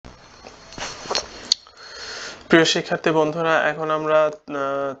প্রিয় শিক্ষার্থী বন্ধুরা, এখন আমরা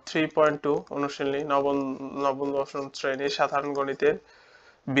 3.2 অনুশীলনী নবম দশম শ্রেণীর সাধারণ গণিতের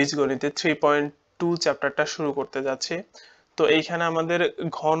বীজগণিতে 3.2 চ্যাপ্টারটা শুরু করতে যাচ্ছি। তো এইখানে আমাদের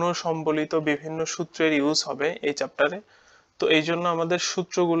ঘন সম্বলিত বিভিন্ন সূত্রের ইউজ হবে এই চ্যাপ্টারে। তো এই জন্য আমাদের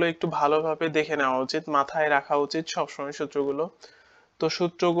সূত্রগুলো একটু ভালোভাবে দেখে নেওয়া উচিত, মাথায় রাখা উচিত সবসময় সূত্রগুলো। তো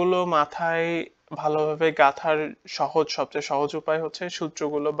সূত্রগুলো মাথায় ভালোভাবে গাঁথার সবচেয়ে সহজ উপায় হচ্ছে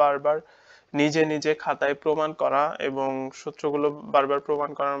সূত্রগুলো বারবার নিজে নিজে খাতায় প্রমাণ করা, এবং সূত্রগুলো বারবার প্রমাণ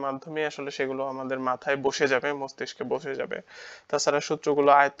করার মাধ্যমে আসলে সেগুলো আমাদের মাথায় বসে যাবে, মস্তিষ্কে বসে যাবে। তাছাড়া সূত্রগুলো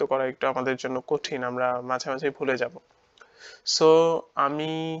আয়ত্ত করা একটু আমাদের জন্য কঠিন, আমরা মাঝে মাঝে ভুলে যাব। সো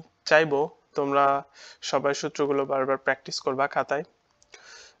আমি চাইবো তোমরা সবাই সূত্রগুলো বারবার প্র্যাকটিস করবা খাতায়,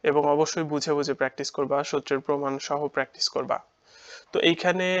 এবং অবশ্যই বুঝে বুঝে প্র্যাকটিস করবা, সূত্রের প্রমাণ সহ প্র্যাকটিস করবা। তো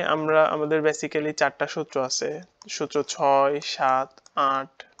এইখানে আমাদের বেসিক্যালি 4টা সূত্র আছে। সূত্র 6, 7,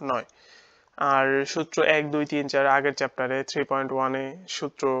 8, 9। আর সূত্র 1, 2, 3, 4 আগের চ্যাপ্টারে 3.1-এ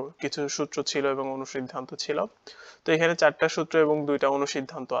কিছু সূত্র ছিল এবং অনুসিদ্ধান্ত ছিল। তো এখানে 4টা সূত্র এবং 2টা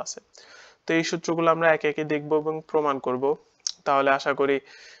অনুসিদ্ধান্ত আছে। তো এই সূত্রগুলো আমরা একে একে দেখব এবং প্রমাণ করব, তাহলে আশা করি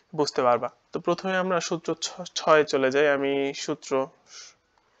বুঝতে পারবা। তো প্রথমে আমরা সূত্র 6-এ চলে যাই। আমি সূত্র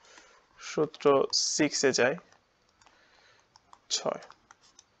 6-এ যাই। 6।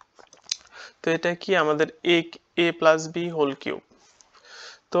 তো এটা কি আমাদের a plus B whole cube.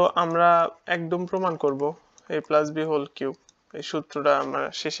 তো আমরা একদম প্রমাণ করব a plus B whole cube, এই সূত্রটা আমরা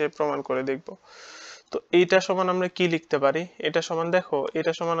শেষে প্রমাণ করে দেখব। তো এইটা সমান আমরা কি লিখতে পারি? এটা সমান, দেখো,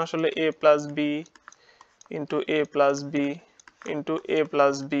 এটা সমান আসলে a plus B into a plus B into a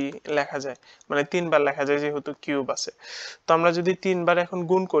plus B লেখা যায়, মানে 3বার লেখা যায় যেহেতু কিউব আছে। তো আমরা যদি 3বার এখন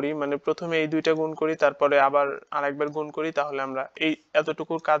গুণ করি, মানে প্রথমে এই দুইটা গুণ করি, তারপরে আবার আরেকবার গুণ করি, তাহলে আমরা এই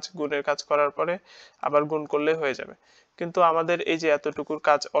এতটুকুর কাজ, গুণের কাজ করার পরে আবার গুণ করলে হয়ে যাবে। কিন্তু আমাদের এই যে এতটুকুর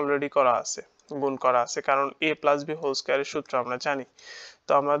কাজ অলরেডি করা আছে, গুণ করা আছে, কারণ a প্লাস বি হোল স্কয়ারের সূত্র আমরা জানি।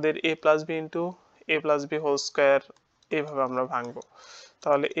 তো আমাদের a plus B into a plus B whole square এইভাবে আমরা ভাঙবো।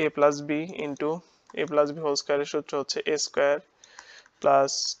 তাহলে a plus B into a plus B whole স্কয়ারের সূত্র হচ্ছে a square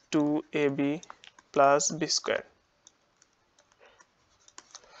plus 2ab plus B square.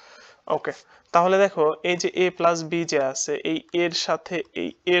 ওকে, তাহলে দেখো এই যে a প্লাস বি যে আছে, এর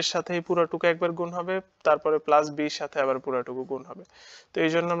সাথে এই পুরোটুকু একবার গুণ হবে, তারপরে প্লাস বির সাথে আবার পুরোটুকু গুণ হবে। তো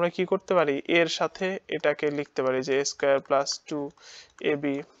এই জন্য আমরা কি করতে পারি, এর সাথে এটাকে লিখতে পারি যে a square plus 2ab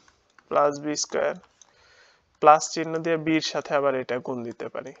plus B square, plus চিহ্ন দিয়ে বির সাথে আবার এটা গুণ দিতে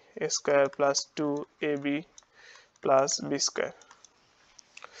পারি, a square plus 2ab plus B square.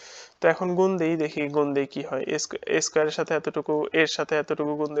 তো এখন গুণ দেই, দেখি গুণ দেই কি হয়। এ স্কয়ারের সাথে এতটুকু, এর সাথে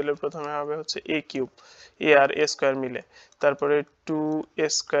এতটুকু গুণ দিলে প্রথমে হবে হচ্ছে a cube, a R a square মিলে, তারপরে 2a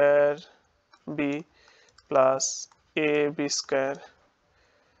square B plus a B square,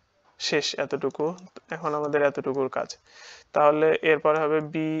 শেষ এতটুকু। এখন আমাদের এতটুকুর কাজ, তাহলে এরপরে হবে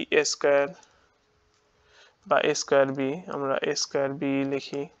বি এ স্কয়ার বা a স্কয়ার বি, আমরা a স্কয়ার বি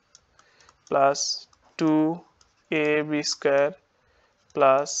লিখি, plus 2ab square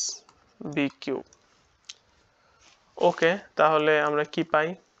plus B cube. ওকে, তাহলে আমরা কি পাই?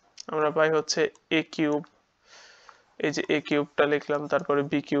 আমরা পাই হচ্ছে a কিউব, এই যে a কিউবটা লিখলাম, তারপরে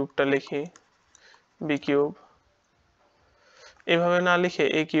b কিউবটা লিখি, b কিউব। এভাবে না লিখে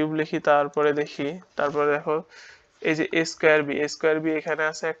a কিউব লিখি, তারপরে দেখি, তারপরে দেখো এই যে a স্কয়ার বি এখানে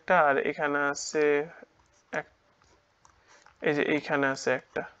আছে একটা, আর এখানে আছে এই যে এইখানে আছে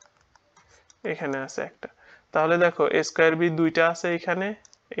একটা, এখানে আছে একটা। তাহলে দেখো a স্কয়ার বি দুইটা আছে, এখানে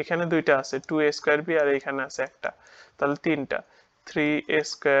এখানে দুইটা আছে, 2a স্কয়ার বি, আর এখানে আছে একটা, তাহলে তিনটা, 3a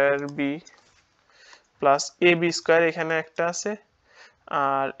square B plus A B square, এখানে একটা আছে,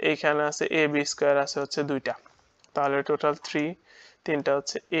 আর এইখানে আছে এ বি স্কয়ার আছে হচ্ছে দুইটা, তাহলে টোটাল 3, তিনটা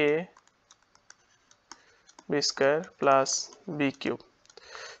হচ্ছে a B square plus B cube.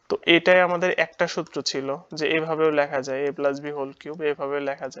 তো এটাই আমাদের একটা সূত্র ছিল, যে এভাবেও লেখা যায়, a plus B whole cube এভাবে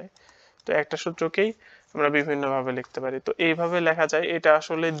লেখা যায়। তো একটা সূত্রকেই আমরা বিভিন্ন ভাবে লিখতে পারি। তো এইভাবে লেখা যায়, এটা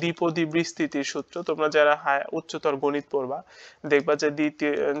আসলে দ্বিপদী বিস্তৃতির সূত্র। তোমরা যারা উচ্চতর গণিত পড়বা, দেখবা যে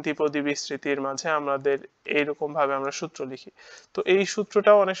দ্বিপদী বিস্তৃতির মাঝে আমাদের এইরকম ভাবে আমরা সূত্র লিখি। তো এই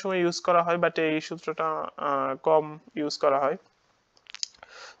সূত্রটাও অনেক সময় ইউজ করা হয়, বাট এই সূত্রটা কম ইউজ করা হয়।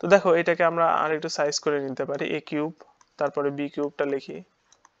 তো দেখো এটাকে আমরা আরেকটু সাইজ করে নিতে পারি, a কিউব, তারপরে b কিউবটা লিখি,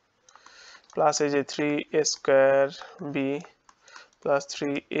 প্লাস এই যে 3a square B plus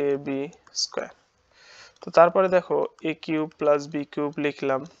 3ab square. তো তারপরে দেখো a cube plus b cube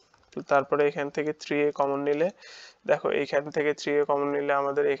লিখলাম, তো তারপরে এখান থেকে 3a কমন নিলে, দেখো এখান থেকে 3a কমন নিলে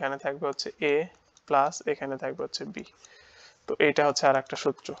আমাদের এখানে থাকবে হচ্ছে a প্লাস এখানে থাকবে হচ্ছে b। তো এটা হচ্ছে আর একটা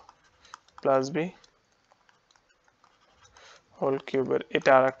সূত্র, প্লাস b হোল কিউবের,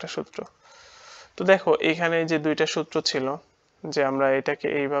 এটা আর একটা সূত্র। তো দেখো এখানে যে দুইটা সূত্র ছিল যে আমরা এটাকে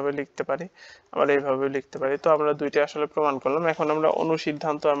এইভাবে লিখতে পারি, আবার এইভাবে লিখতে পারি। তো আমরা দুইটা আসলে প্রমাণ করলাম। এখন আমরা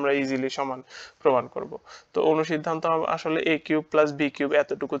অনুসিদ্ধান্ত আমরা ইজিলি সমান প্রমাণ করব। তো অনুসিদ্ধান্ত আসলে a cube plus b cube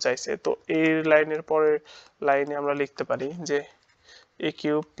এতটুকু চাইছে। তো এই লাইনের পরের লাইনে আমরা লিখতে পারি যে a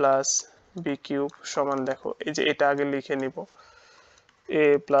cube plus b cube সমান, দেখো এই যে এটা আগে লিখে নিব, a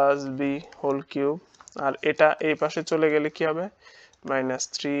plus b whole cube, আর এটা এই পাশে চলে গেলে কি হবে, minus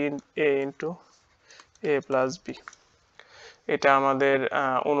 3a into a plus b। এটা আমাদের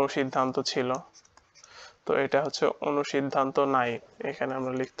অনুসিদ্ধান্ত ছিল। তো এটা হচ্ছে অনুসিদ্ধান্ত 9। এখানে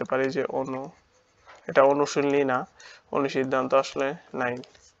আমরা লিখতে পারি যে এটা অনুশীলনী না, অনুসিদ্ধান্ত আসলে 9।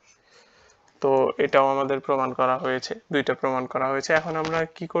 তো এটাও আমাদের প্রমাণ করা হয়েছে, দুইটা প্রমাণ করা হয়েছে। এখন আমরা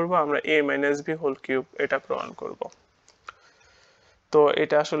কি করব, আমরা a minus b whole cube এটা প্রমাণ করব। তো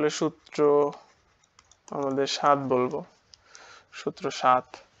এটা আসলে সূত্র আমাদের 7 বলবো, সূত্র 7।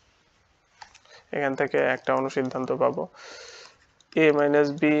 এখান থেকে একটা অনুসিদ্ধান্ত পাবো, a minus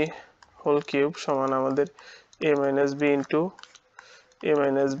b whole cube সমান আমাদের a minus b into a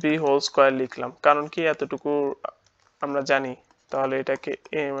minus b whole square লিখলাম, কারণ কি এতটুকু আমরা জানি। তাহলে এটাকে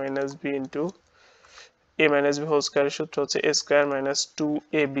a minus b into a minus b whole স্কোয়ারের সূত্র হচ্ছে a square minus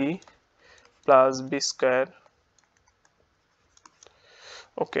 2ab plus b square.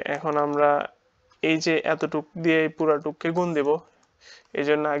 ওকে, এখন আমরা এই যে এতটুক দিয়ে এই পুরাটুককে গুণ দেব, এই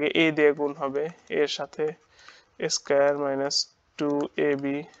জন্য আগে a দিয়ে গুণ হবে, এর সাথে a square minus 2ab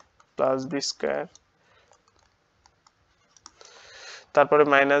plus b square, তারপরে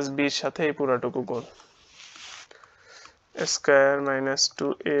মাইনাস b এর সাথে এই পুরাটুকু গুণ, a square minus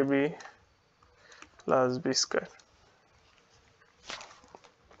 2ab plus b square.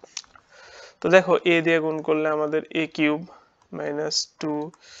 তো দেখো a দিয়ে গুণ করলে আমাদের a cube minus 2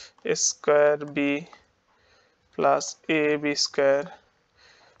 square b plus ab square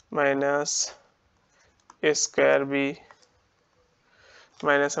minus a square b,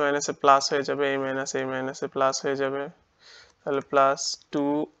 মাইনাসে মাইনাসে প্লাস হয়ে যাবে, a মাইনাসে প্লাস হয়ে যাবে, তাহলে প্লাস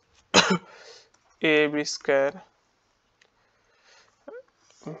 2 ab স্কোয়ার,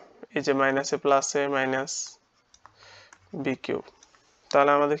 এই যে মাইনাসে প্লাসে মাইনাস b কিউব।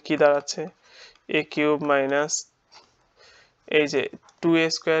 তাহলে আমাদের কি দাঁড়াচ্ছে, a কিউব মাইনাস এই যে 2a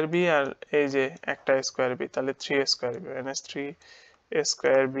স্কোয়ার b আর এই যে একটা স্কোয়ার b, তাহলে 3a square b minus 3a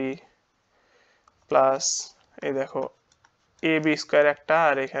square b plus এই দেখো ab স্কোয়ার একটা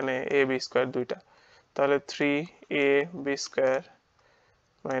আর এখানে ab স্কোয়ার দুইটা, তাহলে 3ab square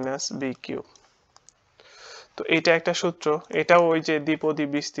minus b cube. তো এটা একটা সূত্র, এটাও ওই যে দ্বিপদী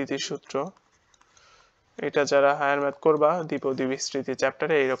বিস্তৃতির সূত্র। এটা যারা হায়ার ম্যাথ করবা দ্বিপদী বিস্তৃতি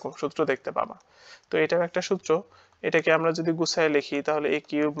চ্যাপ্টারে এইরকম সূত্র দেখতে পাবা। তো এটাও একটা সূত্র। এটাকে আমরা যদি গুছায় লিখি তাহলে a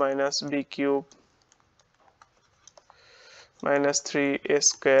cube minus b cube minus 3a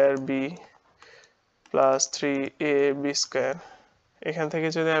square b plus 3ab square. এখান থেকে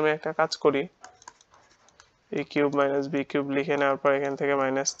যদি আমি একটা কাজ করি, a cube minus b cube লিখে নেওয়ার পর এখান থেকে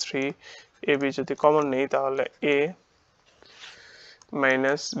মাইনাস 3ab যদি কমন নেই তাহলে a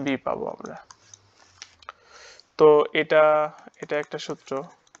মাইনাস b পাবো আমরা। তো এটা একটা সূত্র।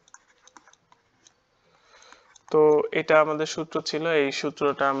 তো এটা আমাদের সূত্র ছিল, এই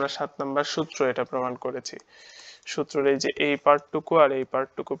সূত্রটা আমরা 7 নাম্বার সূত্র এটা প্রমাণ করেছি। সূত্রের এই যে এই পার্টটুকু আর এই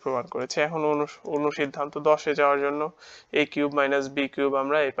পার্টটুকু প্রমাণ করেছে। এখন অনুসিদ্ধান্ত 10-এ যাওয়ার জন্য a cube minus b cube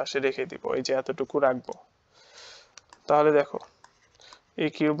আমরা এই পাশে রেখে দিব, এই যে এতটুকু রাখবো। তাহলে দেখো a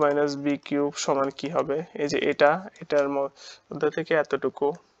cube minus b cube সমান কি হবে, এই যে এটার মধ্যে থেকে এতটুকু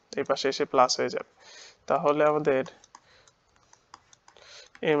এই পাশে এসে প্লাস হয়ে যাবে। তাহলে আমাদের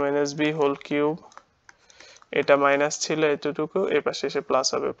a minus b whole cube, এটা মাইনাস ছিল এতটুকু এই পাশে এসে প্লাস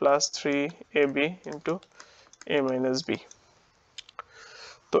হবে, plus 3ab into a minus b।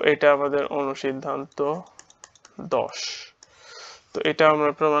 তো এটা আমাদের অনুসিদ্ধান্ত 10। তো এটা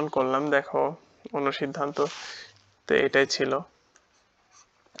আমরা প্রমাণ করলাম। দেখো অনুসিদ্ধান্ত তো এটাই ছিল।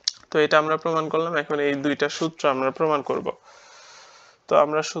 তো এটা আমরা প্রমাণ করলাম। এখন এই দুইটা সূত্র আমরা প্রমাণ করব। তো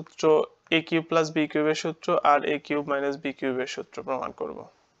আমরা সূত্র a কিউব প্লাস b কিউবের সূত্র আর a কিউব মাইনাস b কিউবের সূত্র প্রমাণ করব।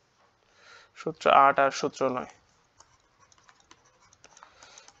 সূত্র 8 আর সূত্র 9।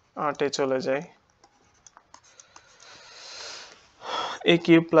 8-এ চলে যাই, a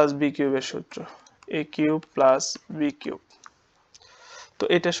কিউব প্লাস b কিউবের সূত্র, a cube plus b cube. তো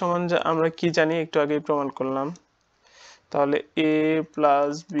এটা সমান আমরা কি জানি, একটু আগেই প্রমাণ করলাম। তাহলে a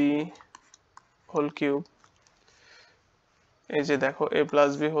plus b whole cube, এই যে দেখো a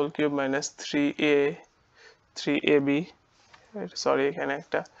plus b whole cube minus 3ab, sorry এখানে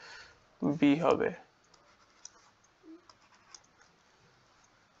একটা b হবে,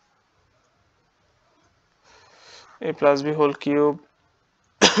 a plus b whole cube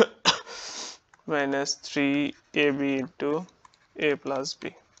minus 3ab into a plus b।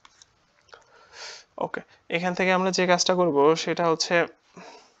 ওকে, এখান থেকে আমরা যে কাজটা করব সেটা হচ্ছে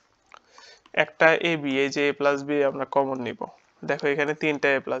একটা a b, এই যে a plus b আমরা কমন নিব। দেখো এখানে তিনটা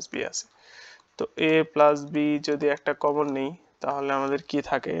a plus b আছে, তো a plus b যদি একটা কমন নেই তাহলে আমাদের কি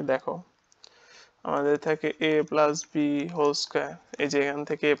থাকে দেখো, আমাদের থাকে a plus b whole square. এই যে এখান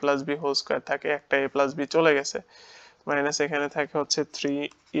থেকে a plus b whole square থাকে, একটা a plus b চলে গেছে, মাইনাস এখানে থাকে হচ্ছে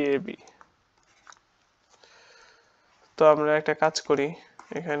 3ab। তো আমরা একটা কাজ করি,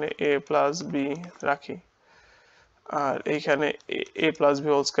 এখানে a plus b রাখি আর এইখানে a plus b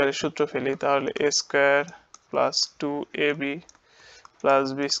হোল স্কয়ারের সূত্র ফেলি, তাহলে a square plus 2ab plus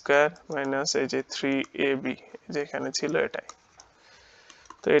b square minus এই যে 3ab যেখানে ছিল এটাই।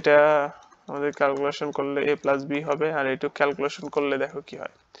 তো এটা আমাদের ক্যালকুলেশন করলে a প্লাস b হবে, আর একটু ক্যালকুলেশন করলে দেখো কি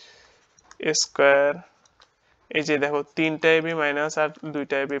হয়, a স্কয়ার এই যে দেখো তিনটা ab মাইনাস আর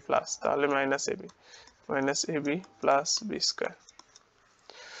দুইটা ab প্লাস, তাহলে minus ab plus b square.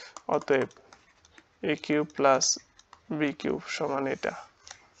 অতএব a cube plus b cube সমান এটা।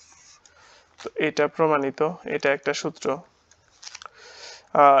 তো এটা প্রমাণিত, এটা একটা সূত্র,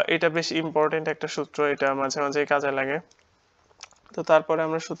 এটা বেশ ইম্পর্টেন্ট একটা সূত্র, এটা মাঝে মাঝে কাজে লাগে। তো তারপরে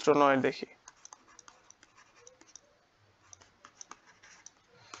আমরা সূত্র 9 দেখি।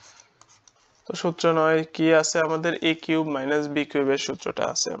 তো সূত্র 9 কি আছে আমাদের, a কিউব মাইনাস b কিউবের সূত্রটা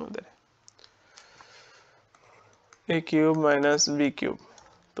আছে আমাদের, a cube minus b cube.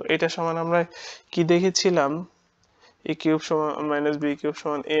 তো এটা সমান আমরা কি দেখেছিলাম, a কিউব সমান মাইনাস b কিউব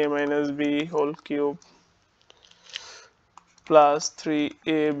সমান a minus b whole cube plus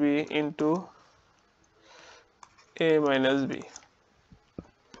 3ab into a minus b।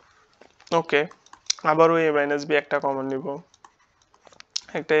 ওকে, আবারও a মাইনাস b একটা কমন নিব,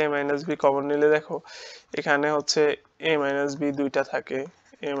 একটা a মাইনাস b কমন নিলে দেখো এখানে হচ্ছে a মাইনাস b দুইটা থাকে,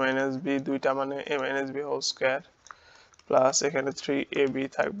 a মাইনাস b দুইটা মানে a minus b whole square plus এখানে 3ab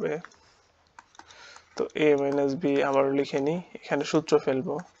থাকবে। তো a মাইনাস b আবার লিখে নিই, এখানে সূত্র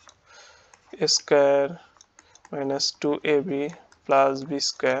ফেলবো, a square minus 2ab plus b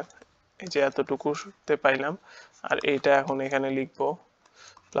square, এই যে এতটুকুতে পাইলাম, আর এইটা এখন এখানে লিখবো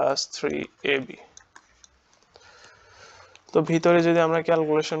প্লাস 3ab। তো ভিতরে যদি আমরা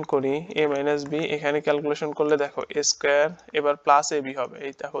ক্যালকুলেশন করি a মাইনাস b, এখানে ক্যালকুলেশন করলে দেখো a স্কয়ার এবার প্লাস ab হবে,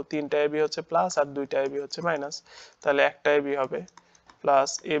 এই দেখো তিনটা ab হচ্ছে প্লাস আর দুইটা ab হচ্ছে মাইনাস, তাহলে একটা ab হবে plus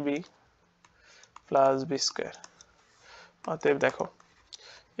ab plus b square. অতএব দেখো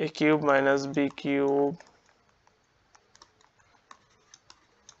a cube minus b cube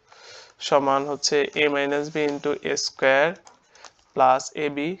সমান হচ্ছে a minus b into a square plus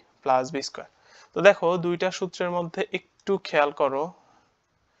ab plus b square. তো দেখো দুইটা সূত্রের মধ্যে একটু খেয়াল করো,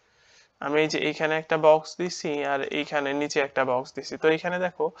 আমি এই যে এইখানে একটা বক্স দিছি আর এইখানে নিচে একটা বক্স দিছি। তো এখানে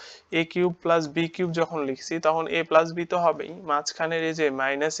দেখো a cube plus b cube যখন লিখছি তখন a প্লাস b তো হবেই, মাঝখানের এই যে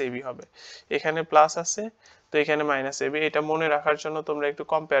মাইনাস ab হবে, এখানে প্লাস আছে তো এখানে মাইনাস ab, এটা মনে রাখার জন্য তোমরা একটু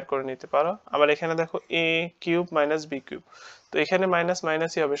কম্পেয়ার করে নিতে পারো। আবার এখানে দেখো a cube minus b cube, তো এখানে মাইনাস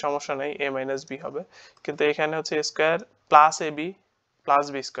মাইনাসই হবে, সমস্যা নাই, a মাইনাস b হবে, কিন্তু এখানে হচ্ছে a square plus ab plus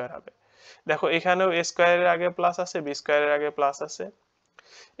b square হবে। দেখো এখানেও a স্কয়ারের আগে প্লাস আছে, b স্কয়ারের আগে প্লাস আছে,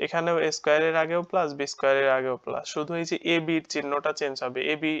 এখানেও a স্কয়ারের আগেও প্লাস b স্কয়ারের আগেও প্লাস, শুধু এই যে a b এর চিহ্নটা চেঞ্জ হবে,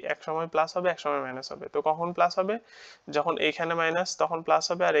 a b এক সময় প্লাস হবে এক সময় মাইনাস হবে। তো কখন প্লাস হবে, যখন এইখানে মাইনাস তখন প্লাস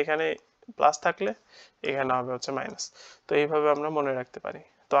হবে, আর এখানে প্লাস থাকলে এখানে হবে হচ্ছে মাইনাস। তো এইভাবে আমরা মনে রাখতে পারি।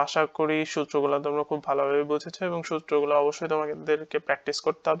 তো আশা করি সূত্রগুলো তোমরা খুব ভালোভাবে বুঝেছো, এবং সূত্রগুলো অবশ্যই তোমাদেরকে প্র্যাকটিস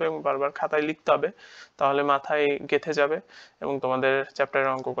করতে হবে এবং বারবার খাতায় লিখতে হবে, তাহলে মাথায় গেঁথে যাবে এবং তোমাদের চ্যাপ্টারের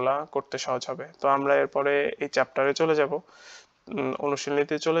অঙ্কগুলো করতে সহজ হবে। তো আমরা এরপরে এই চ্যাপ্টারে চলে যাব,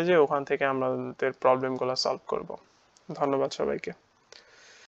 অনুশীলনীতে চলে যাই, ওখান থেকে আমাদের প্রবলেমগুলো সলভ করব। ধন্যবাদ সবাইকে।